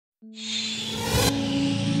My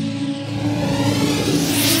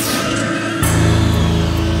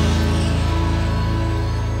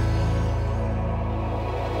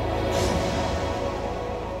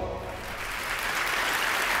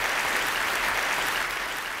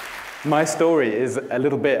story is a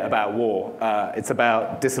little bit about war. It's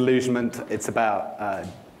about disillusionment, it's about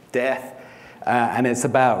death, and it's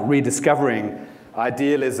about rediscovering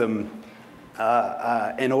idealism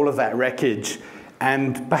in all of that wreckage.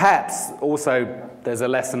 And perhaps also there's a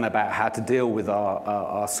lesson about how to deal with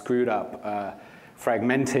our screwed up,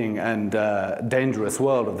 fragmenting and dangerous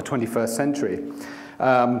world of the 21st century.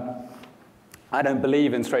 I don't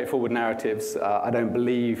believe in straightforward narratives. I don't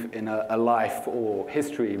believe in a life or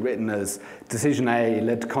history written as decision A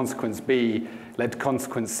led to consequence B, led to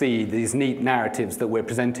consequence C, these neat narratives that we're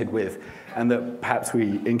presented with and that perhaps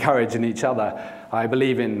we encourage in each other. I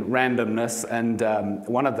believe in randomness, and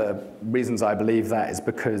one of the reasons I believe that is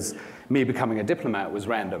because me becoming a diplomat was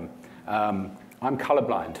random. I'm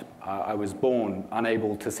colorblind. I was born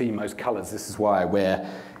unable to see most colors. This is why I wear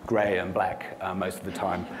grey and black most of the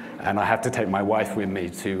time, and I have to take my wife with me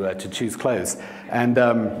to choose clothes. And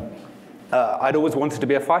I'd always wanted to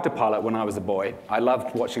be a fighter pilot when I was a boy. I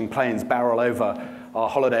loved watching planes barrel over our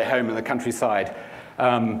holiday home in the countryside.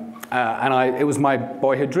 It was my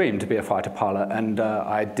boyhood dream to be a fighter pilot, and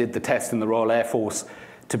I did the test in the Royal Air Force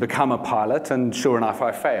to become a pilot, and sure enough,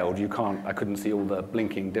 I failed. I couldn't see all the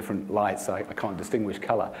blinking different lights. I can't distinguish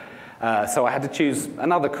color. So I had to choose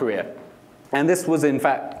another career. And this was, in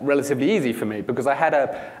fact, relatively easy for me because I had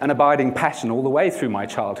an abiding passion all the way through my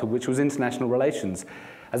childhood, which was international relations.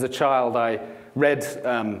 As a child, I read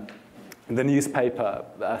the newspaper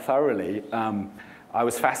thoroughly. I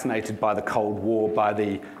was fascinated by the Cold War, by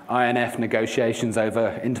the INF negotiations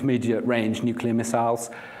over intermediate-range nuclear missiles,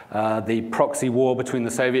 the proxy war between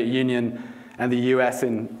the Soviet Union and the US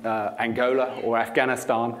in Angola or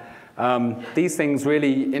Afghanistan. These things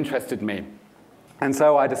really interested me. And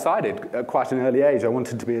so I decided at quite an early age I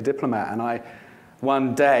wanted to be a diplomat. And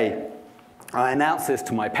one day, I announced this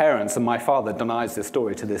to my parents, and my father denies this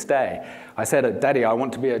story to this day. I said, "Daddy, I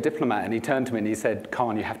want to be a diplomat." And he turned to me and he said,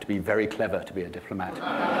 "Carne, you have to be very clever to be a diplomat."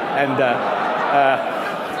 And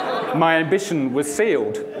my ambition was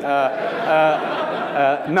sealed.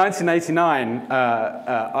 1989,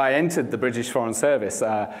 I entered the British Foreign Service.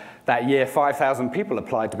 That year, 5,000 people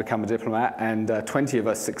applied to become a diplomat, and 20 of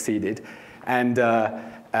us succeeded. And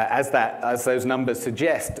as those numbers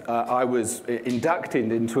suggest, I was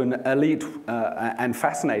inducted into an elite and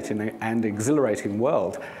fascinating and exhilarating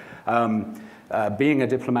world. Being a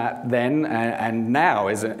diplomat then and now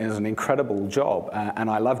is an incredible job, and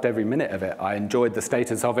I loved every minute of it. I enjoyed the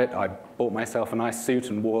status of it. I bought myself a nice suit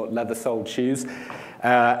and wore leather-soled shoes,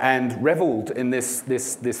 and reveled in this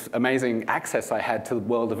amazing access I had to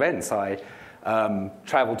world events. I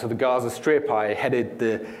traveled to the Gaza Strip. I headed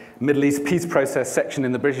the Middle East Peace Process section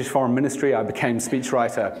in the British Foreign Ministry. I became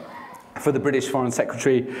speechwriter for the British Foreign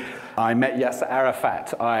Secretary. I met Yasser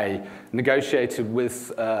Arafat. I negotiated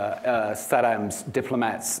with Saddam's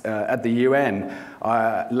diplomats at the UN.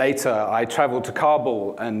 Later, I traveled to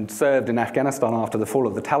Kabul and served in Afghanistan after the fall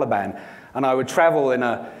of the Taliban. And I would travel in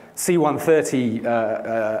a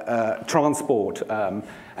C-130 transport and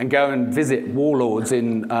go and visit warlords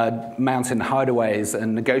in mountain hideaways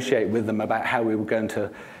and negotiate with them about how we were going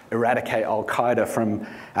to eradicate al-Qaeda from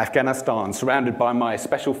Afghanistan, surrounded by my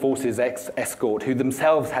Special Forces escort, who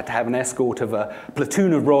themselves had to have an escort of a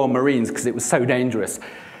platoon of Royal Marines because it was so dangerous.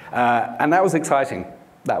 And that was exciting.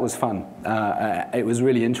 That was fun. It was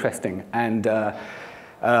really interesting. And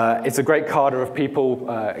it's a great cadre of people,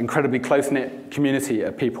 incredibly close-knit community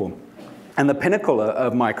of people. And the pinnacle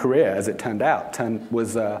of my career, as it turned out,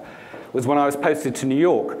 was when I was posted to New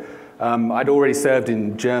York. I'd already served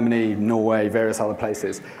in Germany, Norway, various other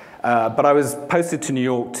places. But I was posted to New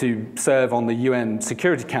York to serve on the UN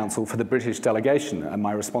Security Council for the British delegation, and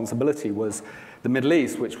my responsibility was the Middle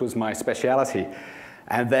East, which was my speciality.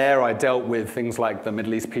 And there I dealt with things like the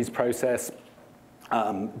Middle East peace process,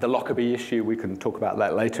 the Lockerbie issue. We can talk about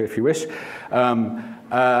that later if you wish.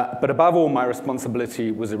 But above all, my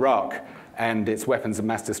responsibility was Iraq and its weapons of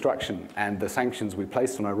mass destruction, and the sanctions we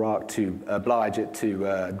placed on Iraq to oblige it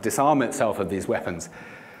to disarm itself of these weapons.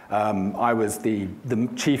 I was the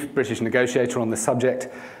chief British negotiator on this subject,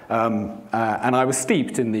 and I was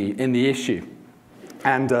steeped in the issue.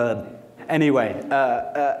 And anyway,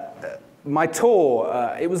 my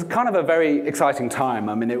tour, it was kind of a very exciting time.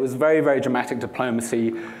 I mean, it was very, very dramatic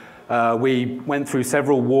diplomacy. We went through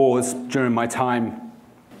several wars during my time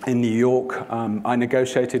in New York. I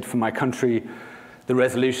negotiated for my country the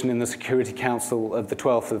resolution in the Security Council of the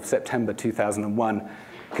 12th of September 2001,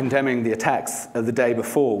 condemning the attacks of the day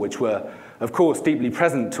before, which were, of course, deeply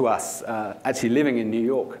present to us, actually living in New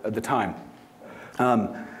York at the time.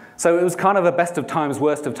 So it was kind of a best of times,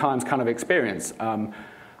 worst of times kind of experience.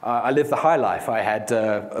 I lived the high life. I had,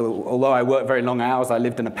 although I worked very long hours, I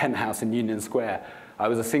lived in a penthouse in Union Square. I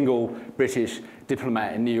was a single British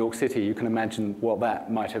diplomat in New York City. You can imagine what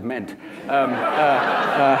that might have meant. I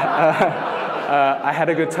had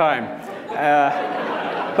a good time.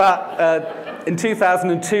 But in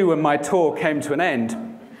 2002, when my tour came to an end,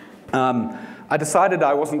 I decided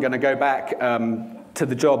I wasn't going to go back to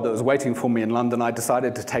the job that was waiting for me in London. I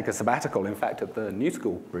decided to take a sabbatical, in fact, at the New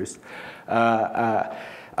School, Bruce.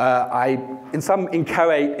 In some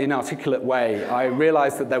inchoate, inarticulate way, I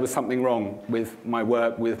realized that there was something wrong with my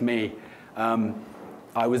work, with me.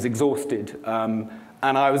 I was exhausted,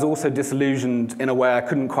 and I was also disillusioned in a way I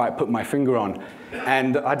couldn't quite put my finger on.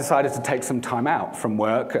 And I decided to take some time out from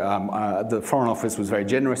work. The Foreign Office was very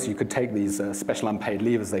generous. You could take these special unpaid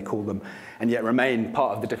leave, as they call them, and yet remain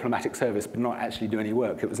part of the diplomatic service, but not actually do any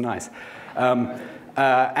work. It was nice.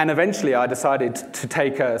 And eventually I decided to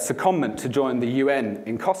take a secondment to join the UN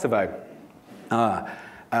in Kosovo,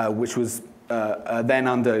 which was then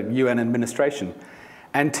under UN administration.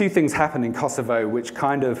 And two things happened in Kosovo which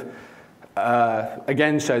kind of,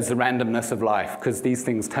 again, shows the randomness of life, because these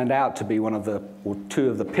things turned out to be one of the, or two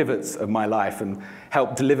of the pivots of my life and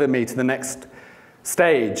helped deliver me to the next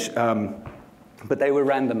stage. But they were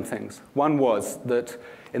random things. One was that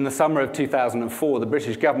in the summer of 2004, the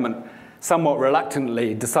British government somewhat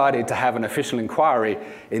reluctantly decided to have an official inquiry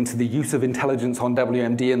into the use of intelligence on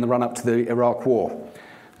WMD in the run-up to the Iraq War,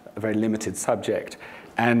 a very limited subject.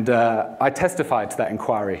 And I testified to that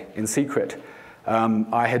inquiry in secret.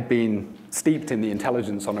 I had been steeped in the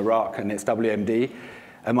intelligence on Iraq and its WMD,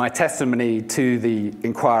 and my testimony to the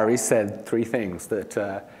inquiry said three things: that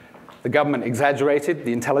the government exaggerated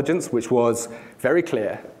the intelligence, which was very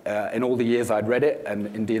clear in all the years I'd read it,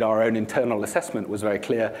 and indeed our own internal assessment was very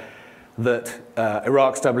clear, that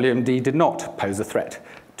Iraq's WMD did not pose a threat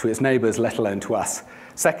to its neighbours, let alone to us.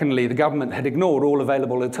 Secondly, the government had ignored all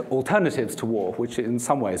available alternatives to war, which in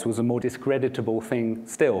some ways was a more discreditable thing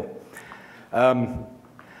still.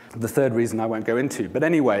 The third reason I won't go into. But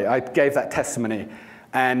anyway, I gave that testimony,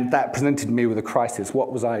 and that presented me with a crisis.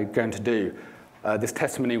 What was I going to do? This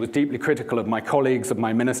testimony was deeply critical of my colleagues, of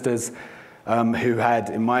my ministers, who had,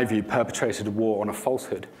 in my view, perpetrated a war on a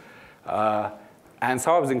falsehood. And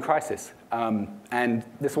so I was in crisis. And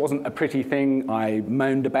this wasn't a pretty thing. I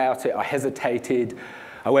moaned about it. I hesitated.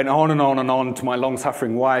 I went on and on and on to my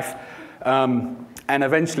long-suffering wife. And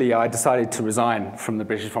eventually I decided to resign from the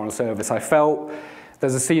British Foreign Service. I felt,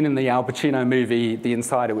 there's a scene in the Al Pacino movie, The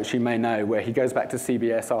Insider, which you may know, where he goes back to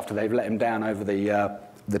CBS after they've let him down over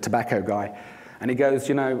the tobacco guy. And he goes,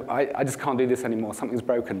 you know, I just can't do this anymore. Something's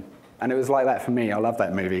broken. And it was like that for me. I love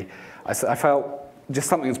that movie. I felt just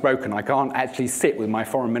something's broken. I can't actually sit with my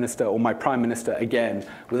foreign minister or my prime minister again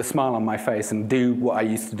with a smile on my face and do what I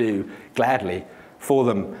used to do gladly for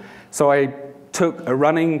them. So I took a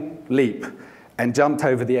running leap and jumped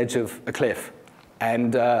over the edge of a cliff.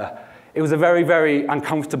 And it was a very, very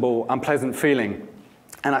uncomfortable, unpleasant feeling.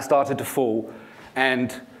 And I started to fall. And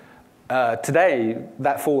today,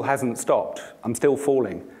 that fall hasn't stopped. I'm still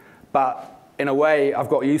falling. But in a way, I've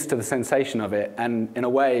got used to the sensation of it, and in a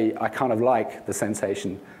way, I kind of like the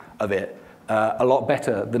sensation of it a lot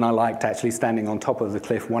better than I liked actually standing on top of the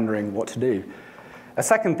cliff wondering what to do. A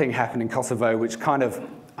second thing happened in Kosovo, which kind of,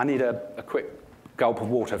 I need a quick gulp of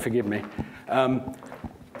water, forgive me.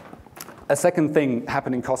 A second thing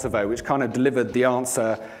happened in Kosovo, which kind of delivered the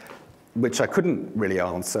answer, which I couldn't really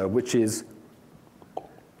answer, which is,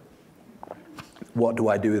 what do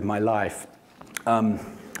I do with my life?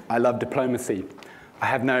 I love diplomacy. I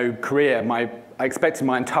have no career. I expected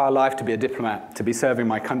my entire life to be a diplomat, to be serving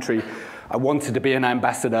my country. I wanted to be an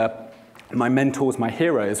ambassador. My mentors, my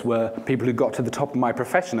heroes, were people who got to the top of my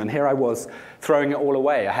profession, and here I was throwing it all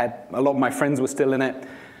away. A lot of my friends were still in it.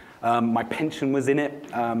 My pension was in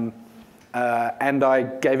it, and I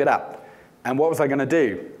gave it up. And what was I going to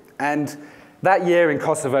do? And that year in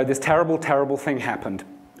Kosovo, this terrible, terrible thing happened,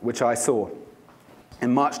 which I saw.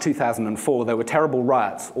 In March 2004, there were terrible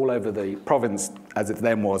riots all over the province, as it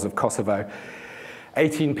then was, of Kosovo.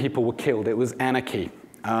 18 people were killed. It was anarchy.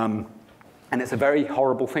 And it's a very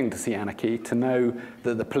horrible thing to see anarchy, to know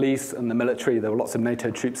that the police and the military, there were lots of NATO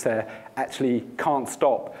troops there, actually can't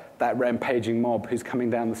stop that rampaging mob who's coming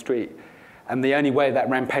down the street. And the only way that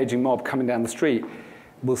rampaging mob coming down the street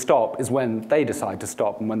will stop is when they decide to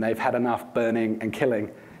stop and when they've had enough burning and killing.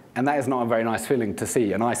 And that is not a very nice feeling to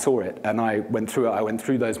see, and I saw it, and I went through it. I went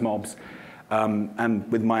through those mobs.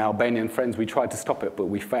 And with my Albanian friends, we tried to stop it, but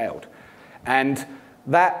we failed. And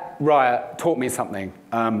that riot taught me something,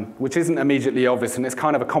 which isn't immediately obvious, and it's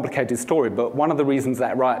kind of a complicated story, but one of the reasons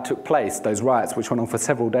that riot took place, those riots, which went on for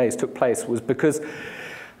several days, took place, was because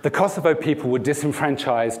the Kosovo people were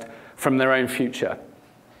disenfranchised from their own future.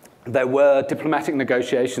 There were diplomatic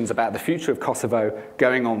negotiations about the future of Kosovo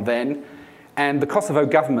going on then, and the Kosovo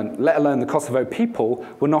government, let alone the Kosovo people,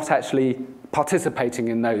 were not actually participating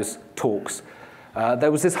in those talks.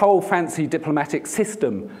 There was this whole fancy diplomatic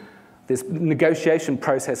system, this negotiation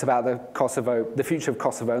process about the future of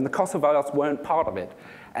Kosovo, and the Kosovars weren't part of it.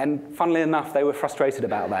 And funnily enough, they were frustrated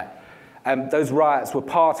about that. Those riots were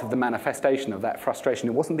part of the manifestation of that frustration.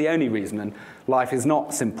 It wasn't the only reason, and life is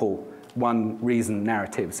not simple one-reason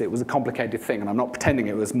narratives. It was a complicated thing, and I'm not pretending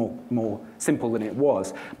it was more simple than it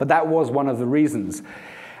was, but that was one of the reasons.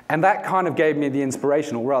 And that kind of gave me the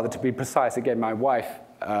inspiration, or rather, to be precise, it gave my wife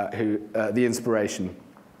the inspiration.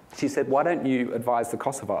 She said, why don't you advise the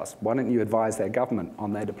Kosovars? Why don't you advise their government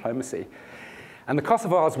on their diplomacy? And the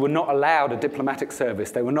Kosovars were not allowed a diplomatic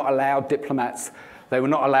service. They were not allowed diplomats. They were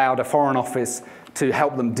not allowed a foreign office to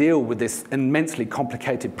help them deal with this immensely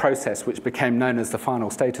complicated process, which became known as the final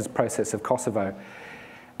status process of Kosovo.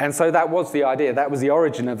 And so that was the idea. That was the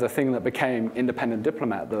origin of the thing that became Independent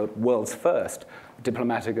Diplomat, the world's first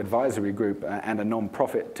diplomatic advisory group and a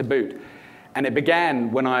non-profit to boot. And it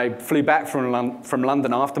began when I flew back from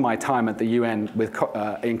London after my time at the UN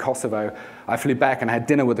in Kosovo. I flew back and had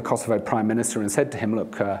dinner with the Kosovo Prime Minister and said to him,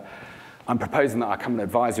 look, I'm proposing that I come and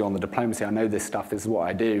advise you on the diplomacy. I know this stuff, this is what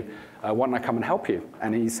I do. Why don't I come and help you?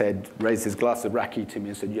 And he said, raised his glass of raki to me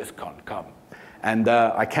and said, yes, come. And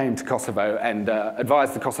I came to Kosovo and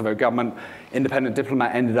advised the Kosovo government. Independent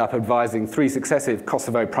Diplomat ended up advising 3 successive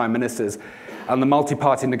Kosovo prime ministers and the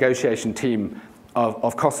multi-party negotiation team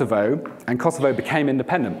of Kosovo, and Kosovo became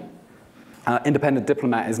independent. Independent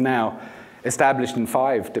Diplomat is now established in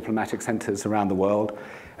 5 diplomatic centers around the world,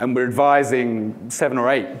 and we're advising 7 or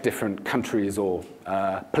 8 different countries or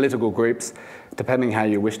political groups, depending how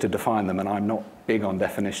you wish to define them, and I'm not big on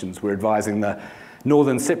definitions. We're advising the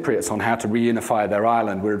Northern Cypriots on how to reunify their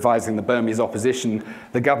island. We're advising the Burmese opposition,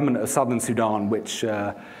 the government of Southern Sudan, which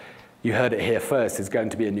you heard it here first, is going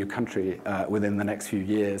to be a new country within the next few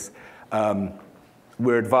years.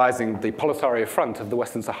 We're advising the Polisario Front of the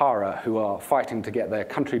Western Sahara, who are fighting to get their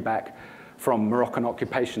country back from Moroccan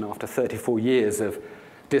occupation after 34 years of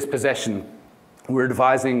dispossession. We're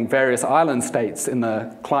advising various island states in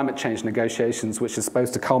the climate change negotiations, which is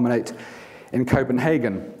supposed to culminate in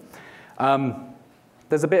Copenhagen.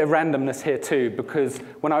 There's a bit of randomness here too, because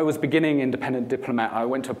when I was beginning Independent Diplomat, I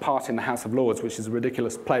went to a party in the House of Lords, which is a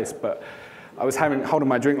ridiculous place, but I was holding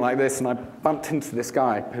my drink like this, and I bumped into this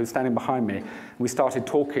guy who was standing behind me. We started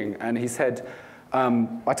talking, and he said,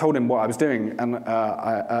 I told him what I was doing, and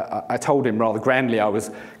I told him rather grandly I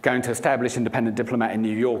was going to establish Independent Diplomat in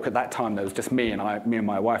New York. At that time, there was just me and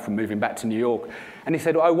my wife were moving back to New York. And he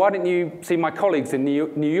said, oh, why don't you see my colleagues in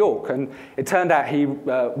New York? And it turned out he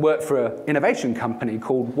worked for an innovation company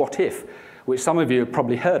called What If, which some of you have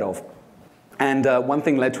probably heard of. And one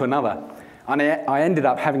thing led to another. And I ended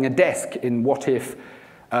up having a desk in What If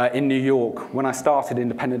in New York when I started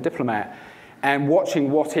Independent Diplomat. And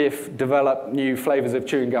watching What If develop new flavors of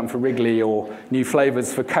chewing gum for Wrigley or new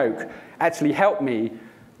flavors for Coke actually helped me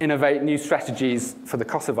innovate new strategies for the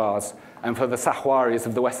Kosovars and for the Sahrawis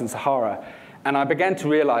of the Western Sahara. And I began to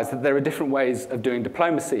realize that there are different ways of doing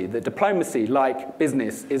diplomacy. That diplomacy, like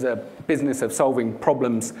business, is a business of solving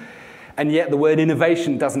problems. And yet the word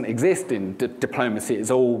innovation doesn't exist in diplomacy.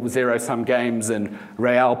 It's all zero-sum games and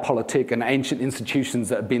realpolitik and ancient institutions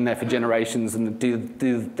that have been there for generations and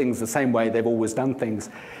do things the same way they've always done things.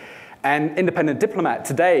 And Independent Diplomat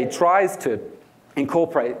today tries to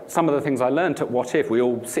incorporate some of the things I learned at What If. We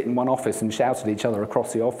all sit in one office and shout at each other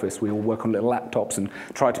across the office. We all work on little laptops and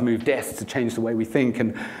try to move desks to change the way we think.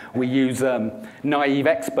 And we use naive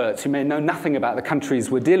experts who may know nothing about the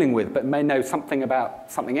countries we're dealing with, but may know something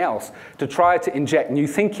about something else, to try to inject new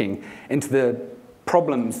thinking into the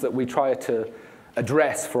problems that we try to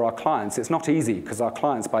address for our clients. It's not easy, because our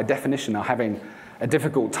clients, by definition, are having a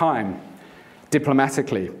difficult time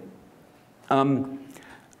diplomatically.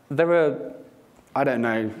 There are, I don't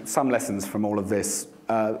know, some lessons from all of this,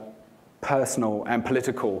 personal and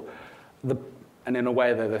political, and in a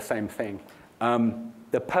way they're the same thing.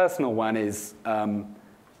 The personal one is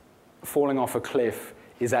falling off a cliff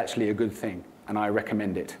is actually a good thing, and I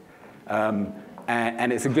recommend it.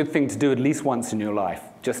 And it's a good thing to do at least once in your life,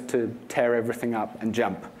 just to tear everything up and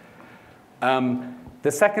jump.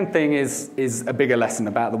 The second thing is a bigger lesson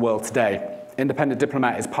about the world today. Independent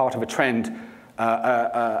Diplomat is part of a trend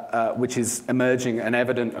which is emerging and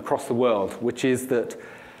evident across the world, which is that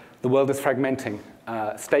the world is fragmenting.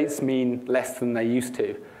 States mean less than they used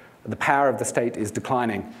to. The power of the state is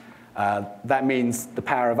declining. That means the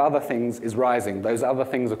power of other things is rising. Those other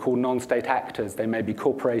things are called non-state actors. They may be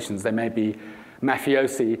corporations, they may be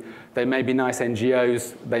mafiosi, they may be nice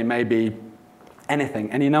NGOs, they may be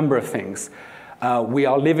anything, any number of things. We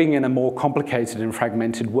are living in a more complicated and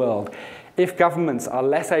fragmented world. If governments are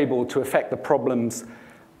less able to affect the problems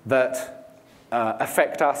that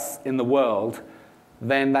affect us in the world,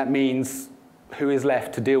 then that means who is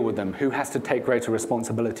left to deal with them? Who has to take greater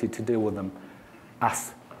responsibility to deal with them?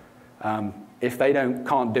 Us. If they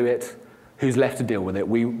can't do it, who's left to deal with it?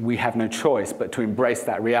 We have no choice but to embrace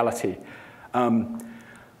that reality.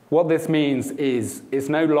 What this means is it's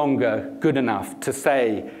no longer good enough to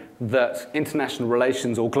say that international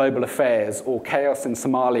relations or global affairs or chaos in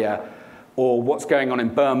Somalia or what's going on in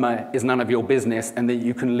Burma is none of your business and that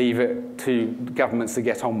you can leave it to governments to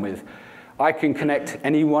get on with. I can connect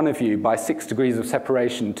any one of you by 6 degrees of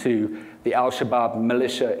separation to the Al-Shabaab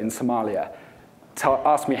militia in Somalia.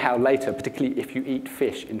 Ask me how later, particularly if you eat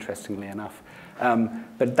fish, interestingly enough.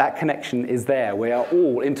 But that connection is there. We are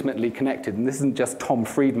all intimately connected. And this isn't just Tom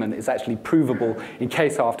Friedman. It's actually provable in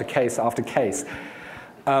case after case after case.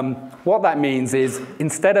 What that means is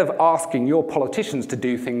instead of asking your politicians to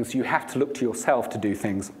do things, you have to look to yourself to do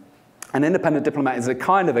things. An independent diplomat is a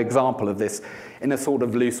kind of example of this in a sort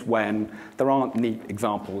of loose way, and there aren't neat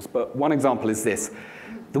examples, but one example is this.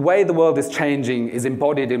 The way the world is changing is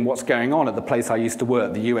embodied in what's going on at the place I used to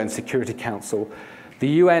work, the UN Security Council. The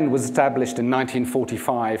UN was established in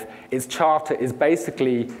 1945. Its charter is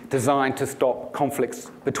basically designed to stop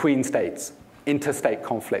conflicts between states, interstate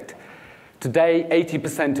conflict. Today,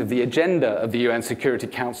 80% of the agenda of the UN Security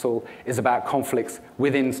Council is about conflicts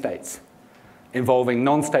within states, involving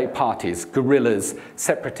non-state parties, guerrillas,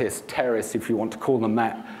 separatists, terrorists, if you want to call them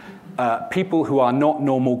that, people who are not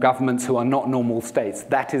normal governments, who are not normal states.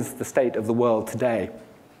 That is the state of the world today.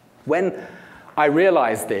 When I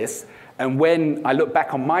realized this, and when I look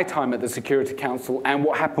back on my time at the Security Council and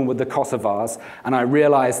what happened with the Kosovars, and I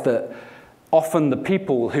realized that often the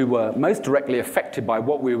people who were most directly affected by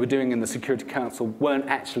what we were doing in the Security Council weren't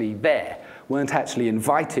actually there, weren't actually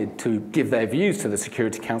invited to give their views to the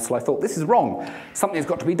Security Council, I thought, this is wrong. Something's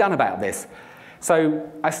got to be done about this.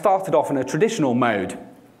 So I started off in a traditional mode.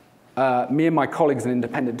 Me and my colleagues, an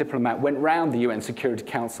independent diplomat, went round the UN Security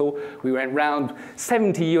Council. We went round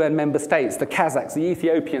 70 UN member states, the Kazakhs, the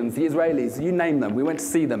Ethiopians, the Israelis, you name them. We went to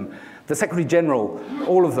see them. The Secretary General,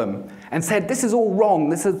 all of them, and said, this is all wrong.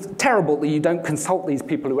 This is terrible that you don't consult these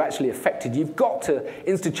people who are actually affected. You've got to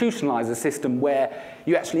institutionalize a system where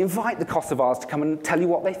you actually invite the Kosovars to come and tell you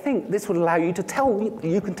what they think. This would allow you to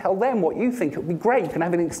you can tell them what you think. It would be great. You can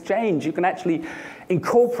have an exchange. You can actually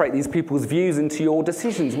incorporate these people's views into your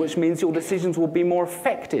decisions, which means your decisions will be more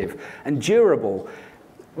effective and durable.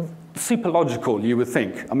 Super logical, you would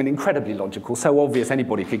think. I mean, incredibly logical, so obvious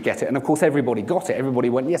anybody could get it. And of course, everybody got it. Everybody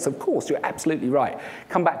went, yes, of course, you're absolutely right.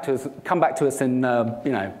 Come back to us in,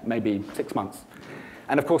 maybe 6 months.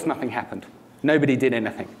 And of course, nothing happened. Nobody did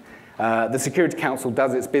anything. The Security Council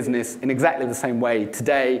does its business in exactly the same way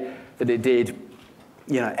today that it did,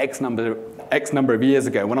 X number of years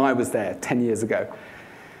ago when I was there, 10 years ago.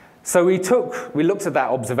 So we looked at that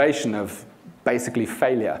observation of basically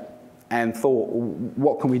failure and thought,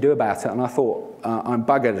 what can we do about it? And I thought, I'm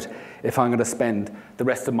buggered if I'm going to spend the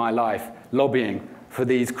rest of my life lobbying for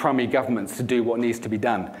these crummy governments to do what needs to be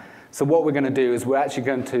done. So what we're going to do is we're actually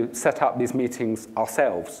going to set up these meetings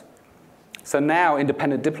ourselves. So now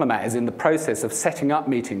Independent Diplomat is in the process of setting up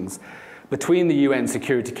meetings between the UN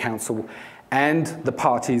Security Council and the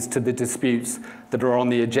parties to the disputes that are on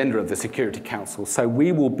the agenda of the Security Council. So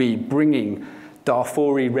we will be bringing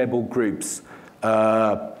Darfuri rebel groups,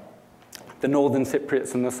 the Northern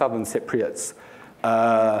Cypriots and the Southern Cypriots,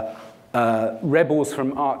 rebels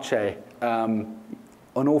from Aceh,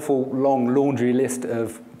 an awful long laundry list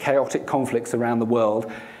of chaotic conflicts around the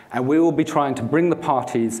world, and we will be trying to bring the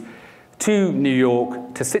parties to New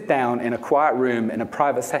York to sit down in a quiet room in a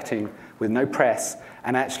private setting with no press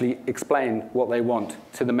and actually explain what they want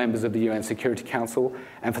to the members of the UN Security Council,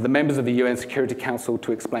 and for the members of the UN Security Council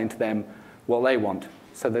to explain to them what they want.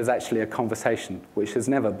 So there's actually a conversation, which has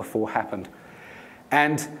never before happened.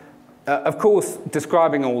 And of course,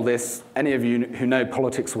 describing all this, any of you who know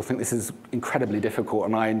politics will think this is incredibly difficult,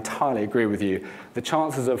 and I entirely agree with you. The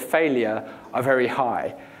chances of failure are very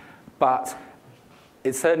high, but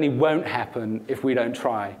it certainly won't happen if we don't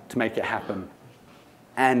try to make it happen.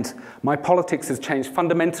 And my politics has changed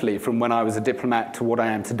fundamentally from when I was a diplomat to what I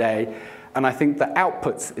am today. And I think the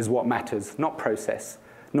outputs is what matters, not process,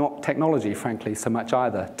 not technology, frankly, so much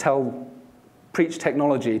either. Preach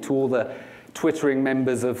technology to all the twittering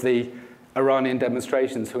members of the Iranian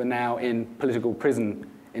demonstrations who are now in political prison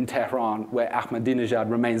in Tehran, where Ahmadinejad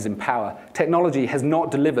remains in power. Technology has not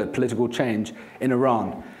delivered political change in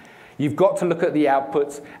Iran. You've got to look at the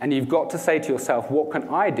outputs, and you've got to say to yourself, what can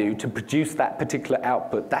I do to produce that particular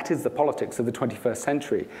output? That is the politics of the 21st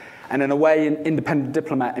century. And in a way, an independent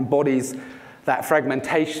diplomat embodies that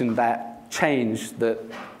fragmentation, that change that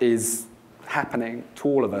is happening to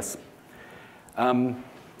all of us.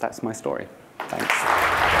 That's my story. Thanks.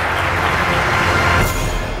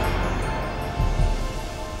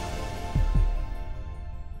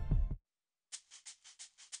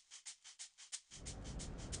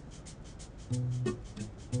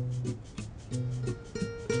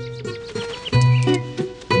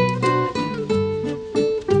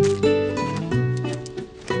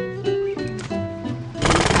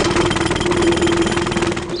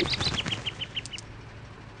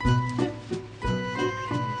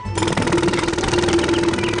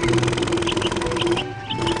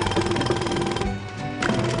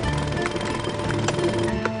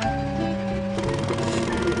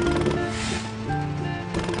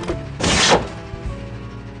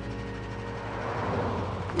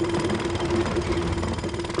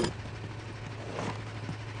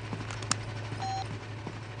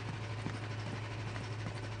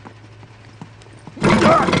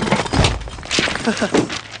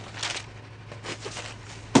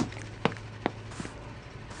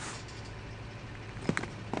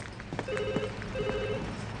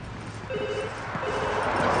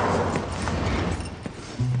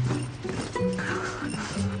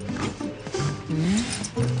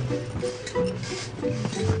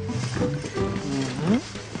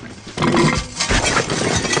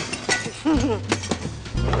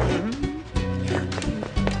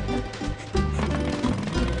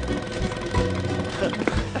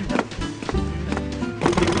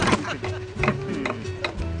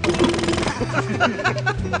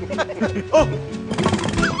 Oh.